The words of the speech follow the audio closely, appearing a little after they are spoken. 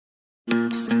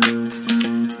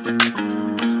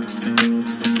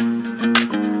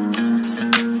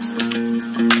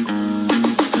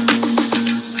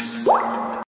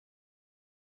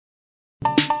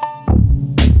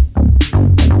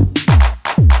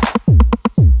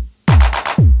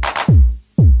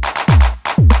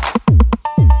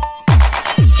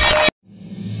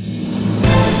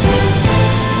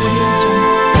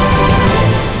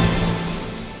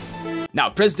Now,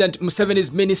 President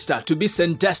Museveni's minister to be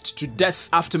sentenced to death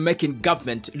after making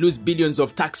government lose billions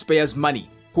of taxpayers' money.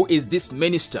 Who is this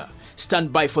minister?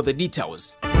 Stand by for the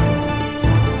details.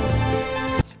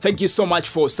 Thank you so much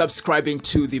for subscribing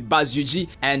to the Buzz UG,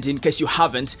 and in case you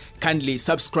haven't, kindly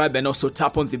subscribe and also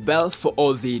tap on the bell for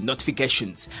all the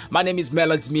notifications. My name is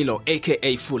Melody Milo,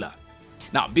 aka Fuller.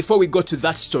 Now, before we go to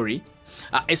that story,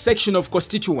 a section of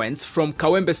constituents from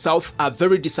Kawempe South are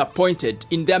very disappointed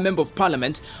in their Member of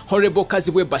Parliament, Honorable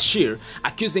Kazibwe Bashir,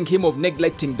 accusing him of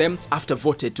neglecting them after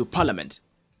voted to Parliament.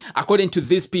 According to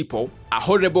these people,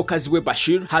 Honorable Kazibwe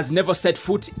Bashir has never set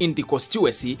foot in the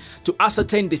constituency to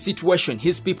ascertain the situation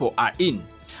his people are in.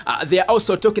 They are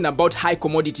also talking about high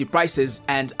commodity prices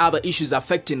and other issues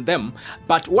affecting them,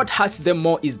 but what hurts them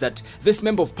more is that this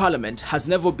Member of Parliament has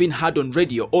never been heard on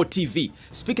radio or TV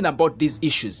speaking about these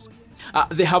issues.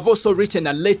 They have also written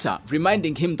a letter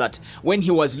reminding him that when he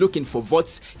was looking for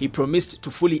votes, he promised to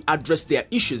fully address their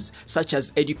issues such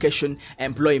as education,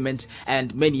 employment,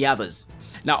 and many others.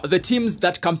 Now, the teams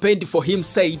that campaigned for him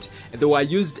said they were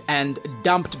used and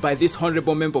dumped by this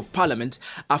Honorable Member of Parliament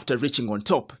after reaching on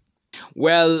top.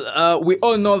 Well, we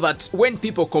all know that when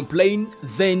people complain,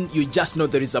 then you just know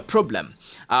there is a problem.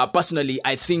 Personally,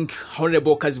 I think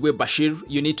Honorable Kazibwe Bashir,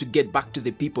 you need to get back to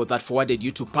the people that forwarded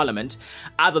you to Parliament,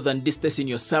 other than distancing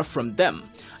yourself from them.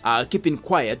 Keeping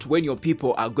quiet when your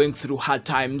people are going through hard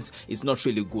times is not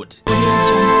really good.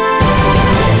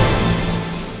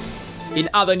 In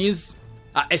other news,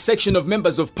 a section of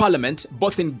members of parliament,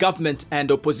 both in government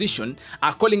and opposition,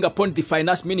 are calling upon the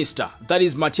finance minister, that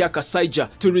is Matia Kasaija,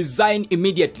 to resign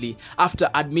immediately after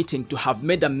admitting to have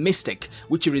made a mistake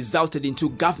which resulted into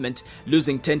government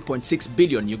losing 10.6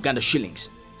 billion Uganda shillings.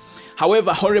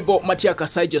 However, Honorable Matia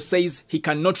Kasaija says he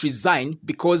cannot resign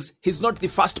because he's not the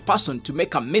first person to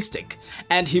make a mistake,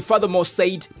 and he furthermore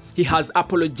said he has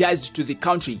apologized to the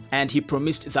country and he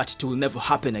promised that it will never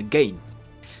happen again.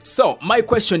 So my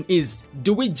question is,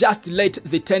 do we just let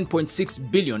the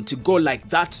 10.6 billion to go like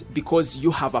that because you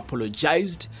have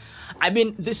apologized? I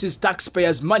mean, this is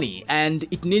taxpayers' money and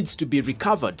it needs to be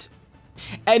recovered.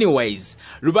 Anyways,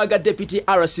 Rubaga Deputy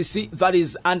RCC, that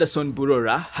is Anderson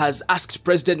Burora, has asked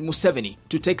President Museveni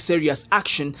to take serious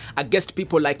action against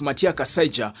people like Matia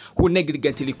Kasaija, who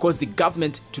negligently caused the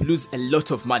government to lose a lot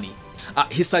of money.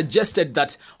 He suggested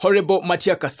that Honorable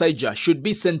Matia Kasaija should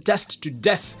be sentenced to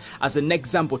death as an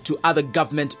example to other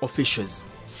government officials.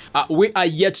 We are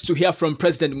yet to hear from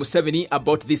President Museveni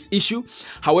about this issue.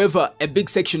 However, a big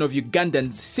section of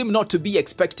Ugandans seem not to be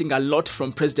expecting a lot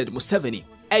from President Museveni.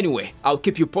 Anyway, I'll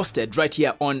keep you posted right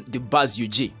here on the Buzz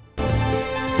UG.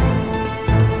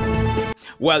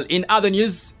 Well, in other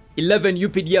news, 11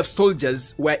 UPDF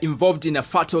soldiers were involved in a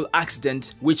fatal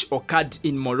accident which occurred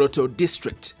in Moroto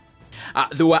district.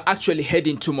 They were actually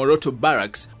heading to Moroto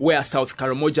barracks where South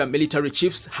Karamoja military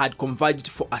chiefs had converged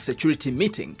for a security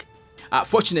meeting.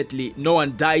 Fortunately, no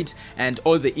one died and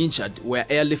all the injured were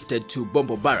airlifted to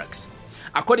Bombo barracks.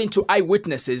 According to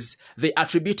eyewitnesses, they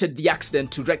attributed the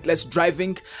accident to reckless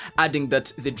driving, adding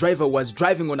that the driver was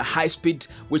driving on a high speed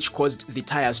which caused the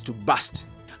tires to burst.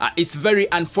 It's very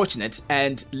unfortunate,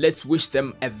 and let's wish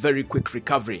them a very quick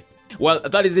recovery. Well,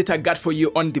 that is it I got for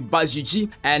you on the Buzz UG,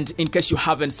 and in case you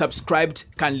haven't subscribed,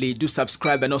 kindly do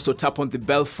subscribe and also tap on the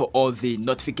bell for all the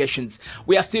notifications.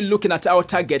 We are still looking at our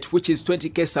target, which is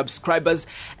 20k subscribers,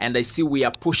 and I see we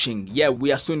are pushing. Yeah,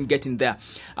 we are soon getting there.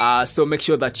 So make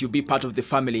sure that you be part of the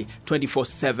family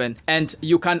 24/7, and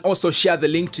you can also share the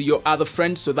link to your other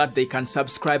friends so that they can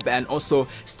subscribe and also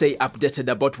stay updated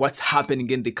about what's happening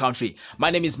in the country.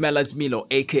 My name is Melody Milo,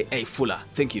 aka Fuller.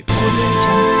 Thank you.